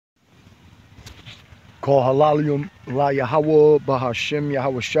called Halalium La Yahweh Bahashim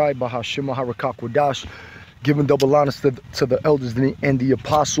Yahweh Shai Bahashim Harakakwadash, giving double honors to the elders and the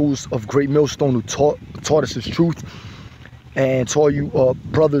apostles of Great Millstone who taught us his truth, and to all you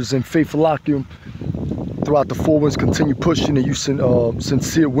brothers in faith Halakium throughout the four winds. Continue pushing, and you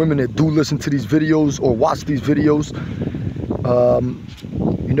sincere women that do listen to these videos or watch these videos.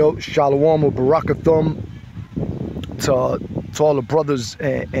 You know, Shalom or Barakathum to all the brothers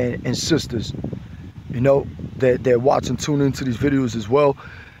and sisters, you know, that watch and tune into these videos as well.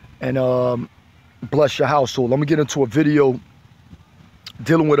 And bless your household. Let me get into a video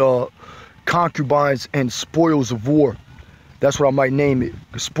dealing with concubines and spoils of war. That's what I might name it.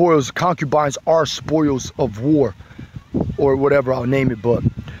 Concubines are spoils of war, or whatever I'll name it. But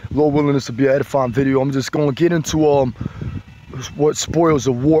Lord willing, this will be an edifying video. I'm just going to get into what spoils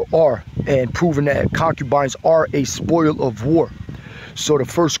of war are, and proving that concubines are a spoil of war. So the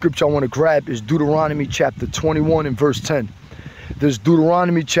first scripture I want to grab is Deuteronomy chapter 21 and verse 10. There's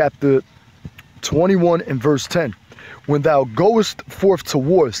Deuteronomy chapter 21 and verse 10. When thou goest forth to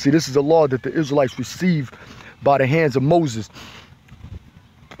war, see, this is a law that the Israelites received by the hands of Moses,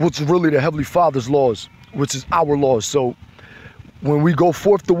 which is really the Heavenly Father's laws, which is our laws. So when we go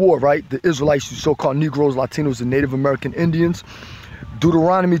forth to war, right, the Israelites, the so-called Negroes, Latinos, and Native American Indians,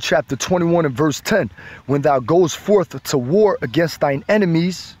 Deuteronomy chapter 21 and verse 10, when thou goest forth to war against thine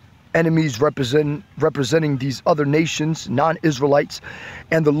enemies, representing these other nations, non-Israelites,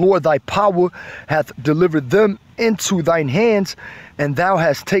 and the Lord thy power hath delivered them into thine hands, and thou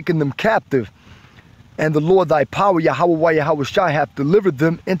hast taken them captive. And the Lord thy power, Yahweh Yahweh Shai, hath delivered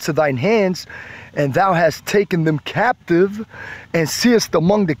them into thine hands, and thou hast taken them captive, and seest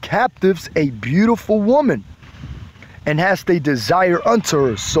among the captives a beautiful woman, and hast a desire unto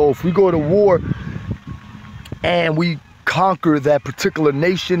her. So if we go to war and we conquer that particular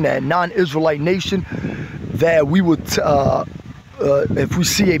nation, that non-Israelite nation, that we would, if we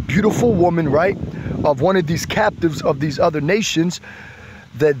see a beautiful woman, right, of one of these captives of these other nations,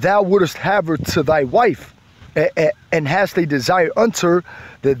 that thou wouldest have her to thy wife, and hast a desire unto her,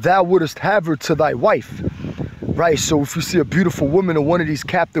 that thou wouldest have her to thy wife, right? So if you see a beautiful woman or one of these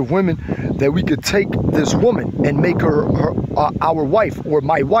captive women, that we could take this woman and make her our wife, or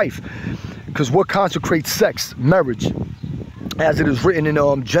my wife. Because what consecrates sex? Marriage. As it is written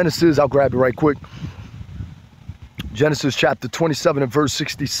in Genesis, I'll grab it right quick. Genesis chapter 27 and verse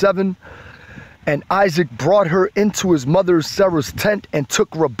 67. And Isaac brought her into his mother Sarah's tent, and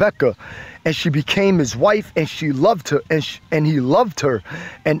took Rebekah, and she became his wife, and she loved her, and he loved her.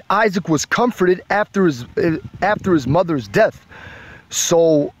 And Isaac was comforted after his mother's death.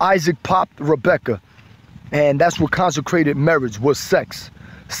 So Isaac popped Rebekah, and that's what consecrated marriage was: sex.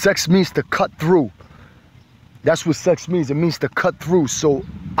 Sex means to cut through. That's what sex means. It means to cut through. So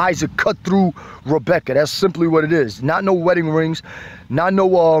Isaac cut through Rebekah. That's simply what it is. Not no wedding rings, not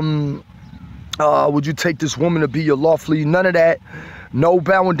no would you take this woman to be your lawfully? None of that. No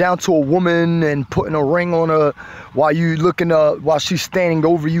bowing down to a woman and putting a ring on her while you looking while she's standing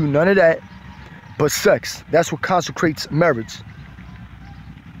over you. None of that. But sex. That's what consecrates marriage.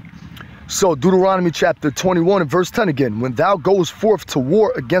 So Deuteronomy chapter 21 and verse 10 again. When thou goest forth to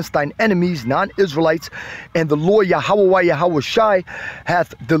war against thine enemies, non-Israelites, and the Lord Yahweh Yahweh Shai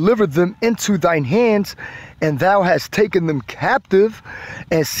hath delivered them into thine hands, and thou hast taken them captive,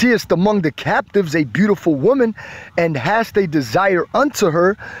 and seest among the captives a beautiful woman, and hast a desire unto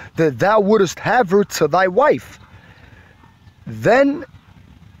her, that thou wouldest have her to thy wife, then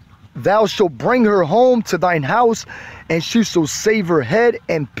thou shalt bring her home to thine house, and she shall shave her head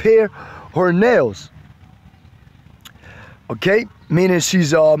and pare her nails. Okay, meaning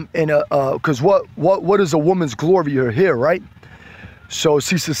she's in a because what is a woman's glory? Her hair, right? So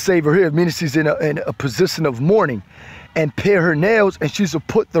she's to shave her hair, meaning she's in a position of mourning, and pare her nails, and she's to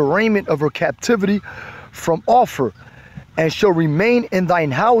put the raiment of her captivity from off her, and shall remain in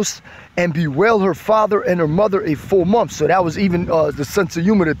thine house, and bewail her father and her mother a full month. So that was even the sense of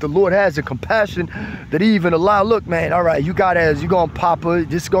humor that the Lord has, and compassion that he even allowed. Look, man, all right, you gonna pop her.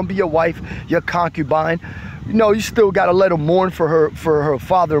 This is gonna be your wife, your concubine. You know, you still gotta let her mourn for her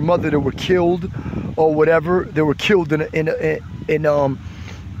father and mother that were killed, or whatever. They were killed in the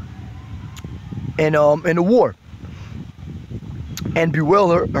war. And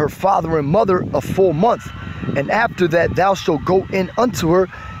bewail her father and mother a full month. And after that thou shalt go in unto her,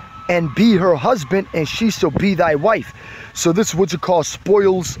 and be her husband, and she shall be thy wife. So this is what you call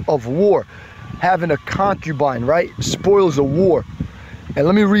spoils of war. Having a concubine, right? Spoils of war. And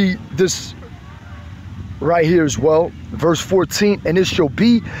let me read this right here as well. Verse 14, and it shall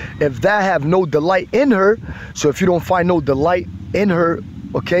be, if thou have no delight in her, so if you don't find no delight in her,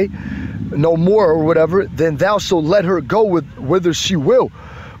 okay, no more or whatever, then thou shalt let her go whither she will,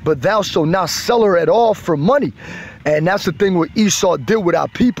 but thou shalt not sell her at all for money. And that's the thing what Esau did with our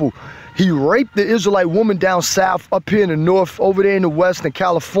people. He raped the Israelite woman down south, up here in the north, over there in the west, in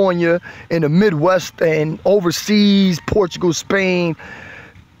California, in the Midwest, and overseas, Portugal, Spain,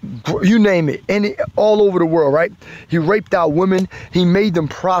 you name it, all over the world, right? He raped our women. He made them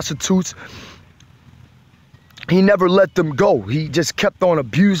prostitutes. He never let them go. He just kept on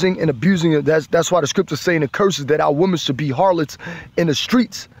abusing and abusing it. That's why the scriptures say in the curses that our women should be harlots in the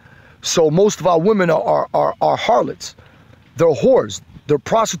streets. So most of our women are harlots. They're whores. They're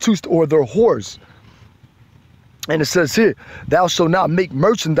prostitutes or they're whores. And it says here, thou shalt not make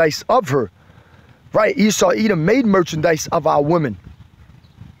merchandise of her. Right? Esau, Edom made merchandise of our women.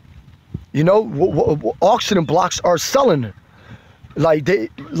 You know, auction blocks are selling her. Like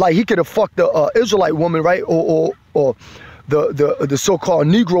he could have fucked the Israelite woman, right? Or the so-called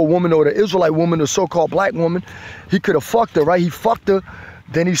Negro woman, or the Israelite woman, the so-called black woman. He could have fucked her, right? He fucked her,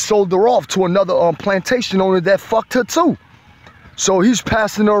 then he sold her off to another plantation owner that fucked her too. So he's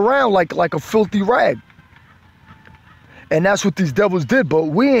passing her around like a filthy rag. And that's what these devils did. But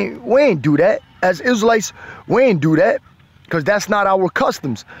we ain't do that. As Israelites, we ain't do that, because that's not our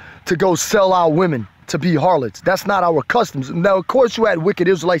customs to go sell our women to be harlots. That's not our customs. Now, of course, you had wicked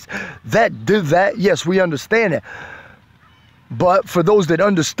Israelites that did that. Yes, we understand that. But for those that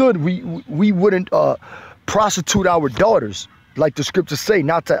understood, we wouldn't prostitute our daughters, like the scriptures say,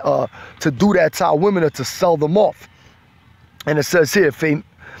 not to do that to our women or to sell them off. And it says here,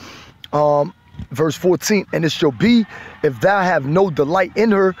 verse 14, and it shall be, if thou have no delight in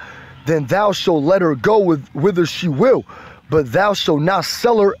her, then thou shalt let her go whither she will, but thou shalt not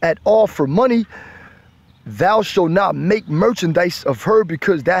sell her at all for money. Thou shalt not make merchandise of her,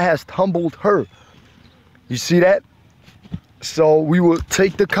 because thou hast humbled her. You see that? So we will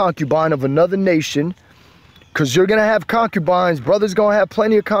take the concubine of another nation, because you're going to have concubines. Brothers going to have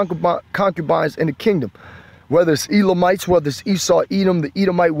plenty of concubines in the kingdom. Whether it's Elamites, whether it's Esau, Edom, the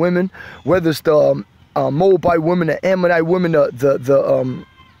Edomite women, whether it's the Moabite women, the Ammonite women, did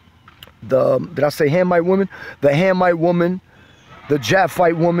I say Hamite women? The Hamite woman, the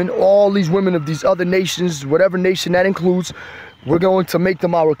Japhite woman, all these women of these other nations, whatever nation that includes, we're going to make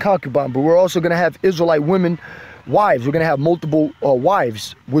them our concubine. But we're also going to have Israelite women wives. We're going to have multiple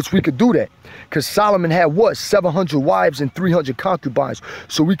wives, which we could do that. Because Solomon had what? 700 wives and 300 concubines.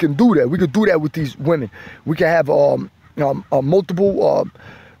 So we can do that. We could do that with these women. We can have multiple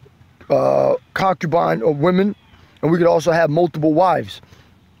concubine women, and we could also have multiple wives.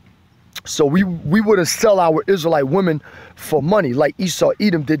 So we wouldn't sell our Israelite women for money like Esau,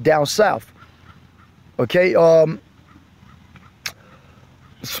 Edom did down south. Okay,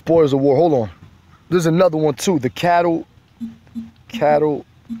 spoils of war. Hold on. There's another one too. The cattle,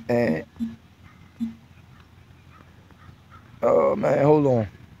 and oh man, hold on.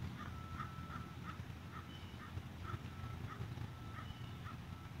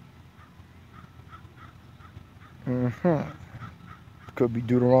 Could be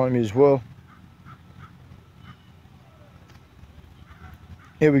Deuteronomy as well.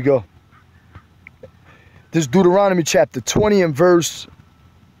 Here we go. This Deuteronomy chapter 20 and verse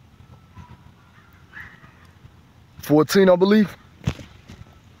 14, I believe.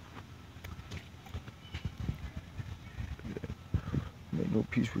 Make no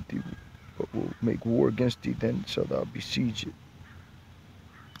peace with thee, but will make war against thee, then shalt thou besiege it.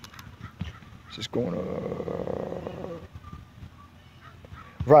 Just going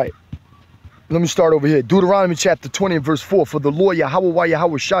right. Let me start over here. Deuteronomy chapter 20 and verse 4. For the Lord Yahweh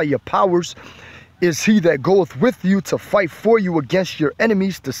Yahweh Shai, your powers, is he that goeth with you to fight for you against your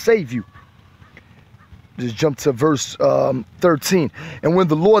enemies to save you. Just jump to verse 13. And when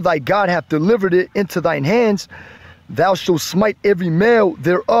the Lord thy God hath delivered it into thine hands, thou shalt smite every male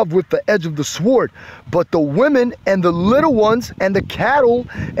thereof with the edge of the sword. But the women and the little ones and the cattle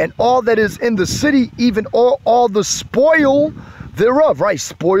and all that is in the city, even all the spoil thereof, right?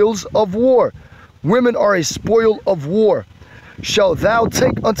 Spoils of war. Women are a spoil of war. Shalt thou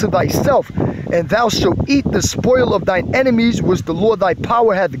take unto thyself, and thou shalt eat the spoil of thine enemies, which the Lord thy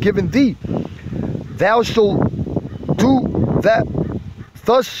power hath given thee. Thou shalt do that,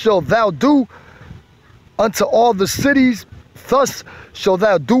 thus shalt thou do unto all the cities, thus shalt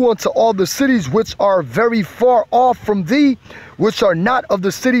thou do unto all the cities which are very far off from thee, which are not of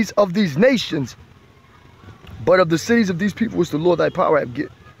the cities of these nations, but of the cities of these people which the Lord thy power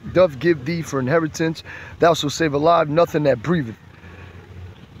doth give thee for inheritance. Thou shalt save alive nothing that breatheth.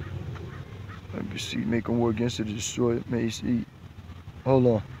 Let me see, making war against it, destroy it, may eat. Hold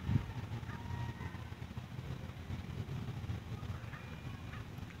on.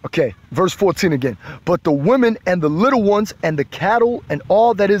 Okay, verse 14 again. But the women and the little ones and the cattle and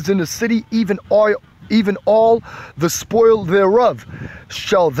all that is in the city, even all the spoil thereof,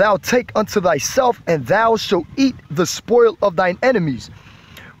 shall thou take unto thyself, and thou shalt eat the spoil of thine enemies,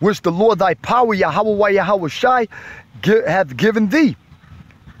 which the Lord thy power, Yahweh Yahweh Shai, hath given thee.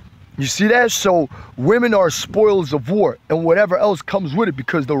 You see that? So women are spoils of war and whatever else comes with it,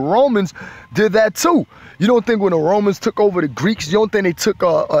 because the Romans did that too. You don't think when the Romans took over the Greeks, you don't think they took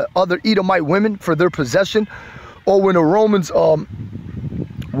other Edomite women for their possession? Or when the Romans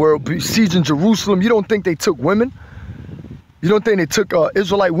were besieging Jerusalem, you don't think they took women? You don't think they took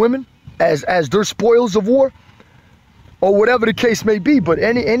Israelite women as their spoils of war? Or whatever the case may be. But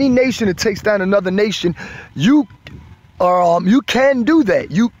any nation that takes down another nation, you can do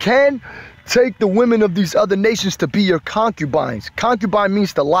that. You can take the women of these other nations to be your concubines. Concubine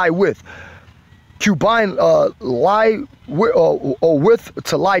means to lie with. Concubine, lie with, or with,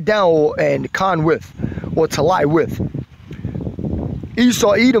 to lie down, and con with, or to lie with.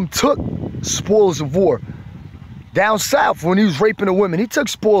 Esau, Edom took spoils of war. Down south, when he was raping the women, he took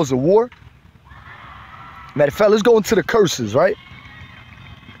spoils of war. Matter of fact, let's go into the curses, right?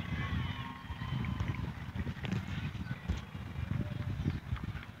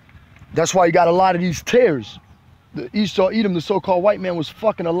 That's why you got a lot of these tares. The Esau, Edom, the so-called white man, was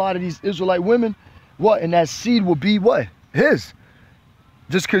fucking a lot of these Israelite women. What? And that seed will be what? His.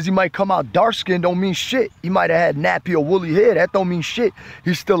 Just because he might come out dark-skinned don't mean shit. He might have had nappy or woolly hair. That don't mean shit.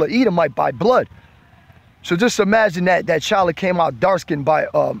 He's still an Edomite by blood. So just imagine that child that came out dark-skinned by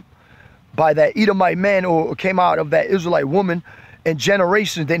that Edomite man, or came out of that Israelite woman in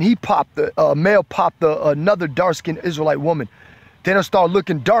generations. Then he popped, male popped another dark-skinned Israelite woman. Then it'll start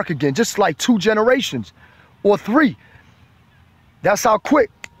looking dark again, just like 2 generations or 3. That's how quick,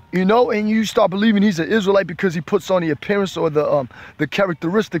 you know, and you start believing he's an Israelite because he puts on the appearance or the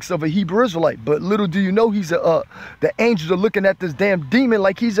characteristics of a Hebrew Israelite. But little do you know, he's the angels are looking at this damn demon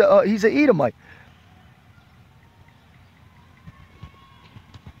like he's an Edomite.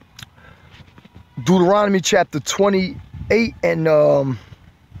 Deuteronomy chapter 28 and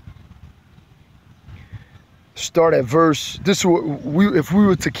start at verse, if we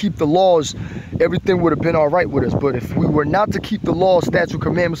were to keep the laws, everything would have been all right with us. But if we were not to keep the laws, statute,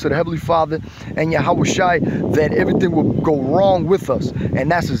 commandments of the Heavenly Father and Yahweh Shai, then everything would go wrong with us.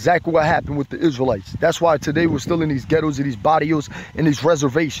 And that's exactly what happened with the Israelites. That's why today we're still in these ghettos, in these barrios, in these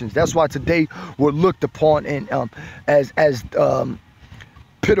reservations. That's why today we're looked upon and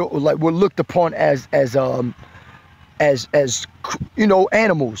like we're looked upon as you know,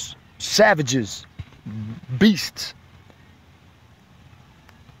 animals, savages, beasts.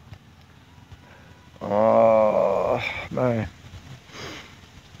 Oh man.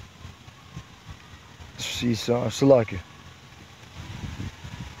 See, Salaki.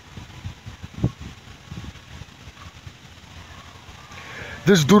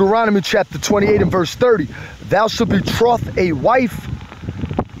 This is Deuteronomy chapter 28 and verse 30. Thou shalt betroth a wife,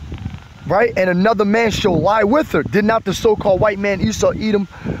 right, and another man shall lie with her. Did not the so-called white man Esau, Edom,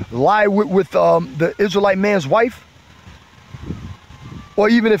 lie with the Israelite man's wife? Or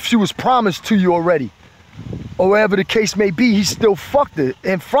even if she was promised to you already, or whatever the case may be, he still fucked it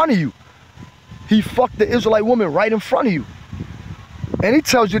in front of you. He fucked the Israelite woman right in front of you. And he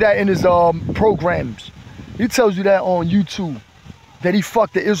tells you that in his programs. He tells you that on YouTube, that he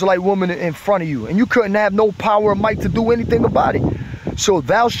fucked the Israelite woman in front of you. And you couldn't have no power or might to do anything about it. So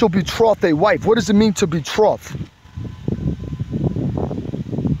thou shalt betroth a wife. What does it mean to betroth?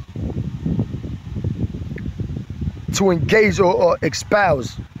 To engage or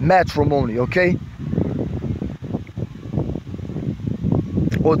espouse matrimony, okay?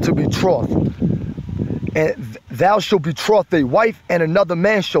 Or to betroth. And thou shalt betroth a wife, and another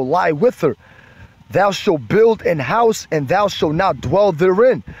man shall lie with her. Thou shalt build an house, and thou shalt not dwell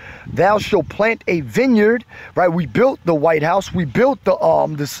therein. Thou shalt plant a vineyard, right? We built the White House. We built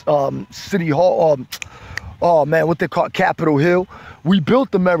the City Hall. Oh man, what they call Capitol Hill. We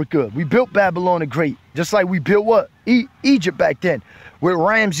built America. We built Babylon the Great. Just like we built what? Egypt back then, with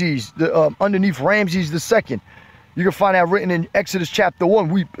Ramses, underneath Ramses II. You can find that written in Exodus chapter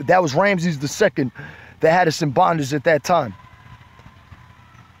 1. That was Ramses II that had us in bondage at that time.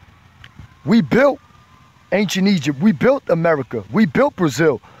 We built ancient Egypt. We built America. We built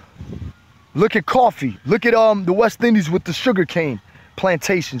Brazil. Look at coffee. Look at the West Indies with the sugar cane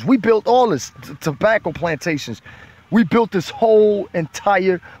plantations. We built all this, tobacco plantations. We built this whole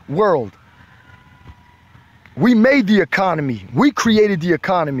entire world. We made the economy. We created the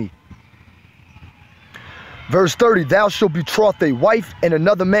economy. Verse 30, thou shalt betroth a wife, and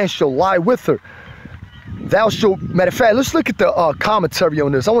another man shall lie with her. Thou shalt, matter of fact, let's look at the commentary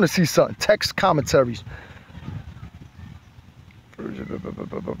on this. I want to see something. Text commentaries.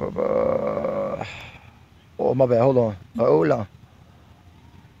 Oh, my bad. Hold on. Hold on.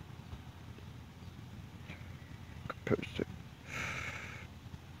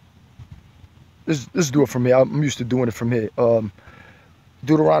 Let's do it from here. I'm used to doing it from here.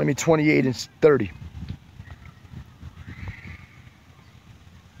 Deuteronomy 28 and 30.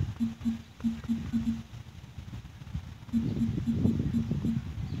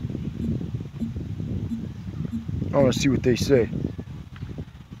 I want to see what they say.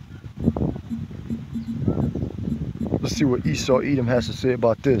 Let's see what Esau Edom has to say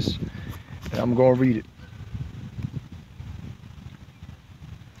about this. And I'm going to read it.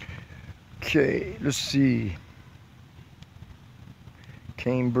 Okay, let's see.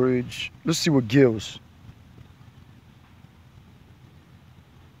 Cambridge. Let's see what Gills.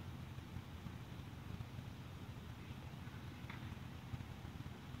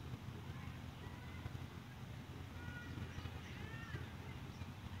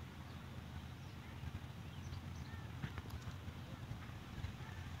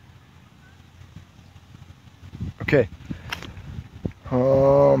 Okay.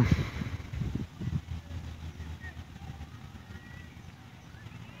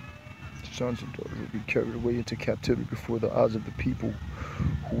 Sons and daughters would be carried away into captivity before the eyes of the people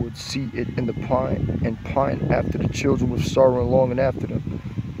who would see it in the pine after the children with sorrow and longing after them.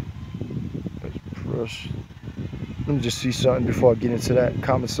 Let me just see something before I get into that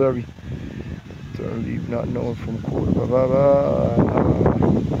commissary. Don't leave not knowing from quarter.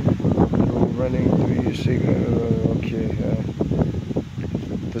 Running through your secret. Okay.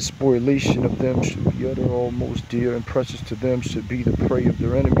 The spoliation of them should be utter, almost dear and precious to them should be the prey of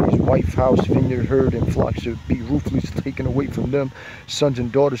their enemies. Wife, house, vineyard, herd, and flock should be ruthlessly taken away from them. Sons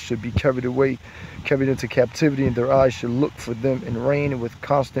and daughters should be carried away, carried into captivity, and their eyes should look for them in rain and with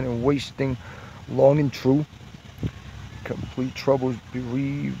constant and wasting, long and true. Complete troubles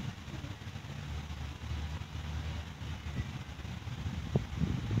bereaved.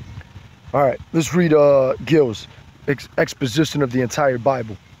 All right, let's read Gill's exposition of the entire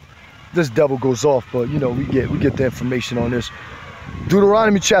Bible. This devil goes off, but you know we get the information on this.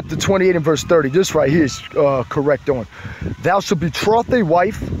 Deuteronomy chapter 28 and verse 30. This right here is correct on. Thou shalt betroth a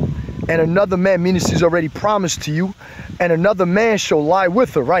wife, and another man, meaning she's already promised to you, and another man shall lie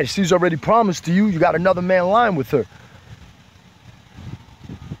with her. Right? She's already promised to you. You got another man lying with her.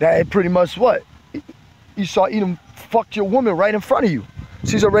 That pretty much what? Esau Edom fucked your woman right in front of you.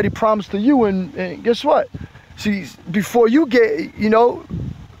 She's already promised to you, and guess what? She's, before you get, you know,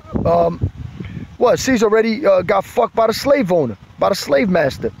 she's already got fucked by the slave owner, by the slave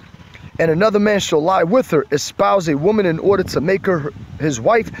master. And another man shall lie with her, espouse a woman in order to make her his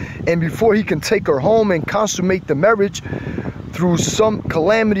wife, and before he can take her home and consummate the marriage, through some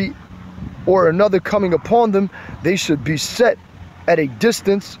calamity or another coming upon them, they should be set at a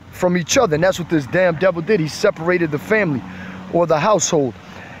distance from each other. And that's what this damn devil did. He separated the family or the household,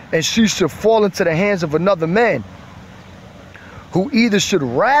 and she should fall into the hands of another man, who either should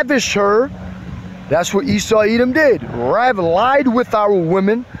ravish her. That's what Esau Edom did. Lied with our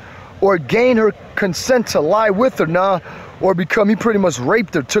women, or gain her consent to lie with her now, or become, he pretty much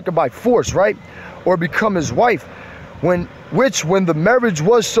raped her, took her by force, right? Or become his wife, when the marriage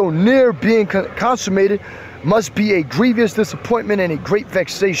was so near being consummated, must be a grievous disappointment and a great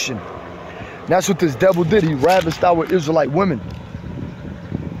vexation. And that's what this devil did. He ravished our Israelite women.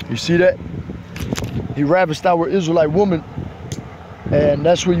 You see that? He ravished our Israelite woman, and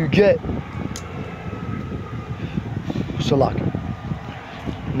that's where you get Salak.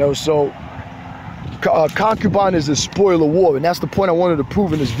 You know, so concubine is a spoil of war, and that's the point I wanted to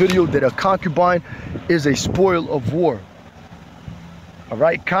prove in this video, that a concubine is a spoil of war. All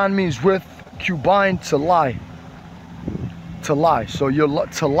right, con means with, cubine to lie. To lie, so you're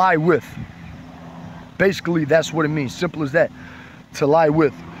to lie with. Basically, that's what it means. Simple as that. To lie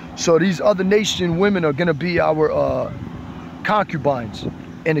with. So these other nation women are gonna be our concubines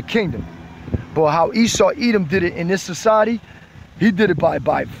in the kingdom. But how Esau Edom did it in this society, he did it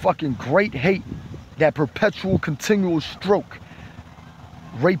by fucking great hate, that perpetual, continual stroke,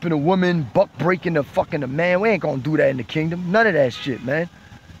 raping a woman, buck breaking the fucking man. We ain't gonna do that in the kingdom. None of that shit, man.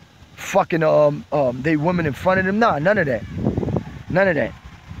 Fucking they women in front of them. Nah, none of that. None of that.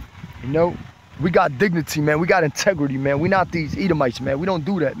 You know, we got dignity, man. We got integrity, man. We not these Edomites, man. We don't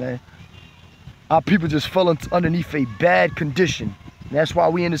do that, man. Our people just fell underneath a bad condition. And that's why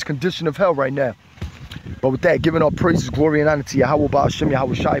we in this condition of hell right now. But with that, giving all praises, glory, and honor to Yahweh Ba'ashem,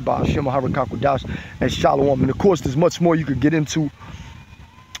 Yahweh Shai Ba'ashem, Harakakadash, and Shalom. And of course, there's much more you could get into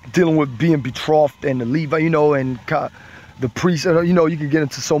dealing with being betrothed and the Levite, you know, and the priest, you know, you can get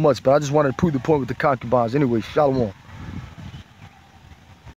into so much, but I just wanted to prove the point with the concubines. Anyway, shalom.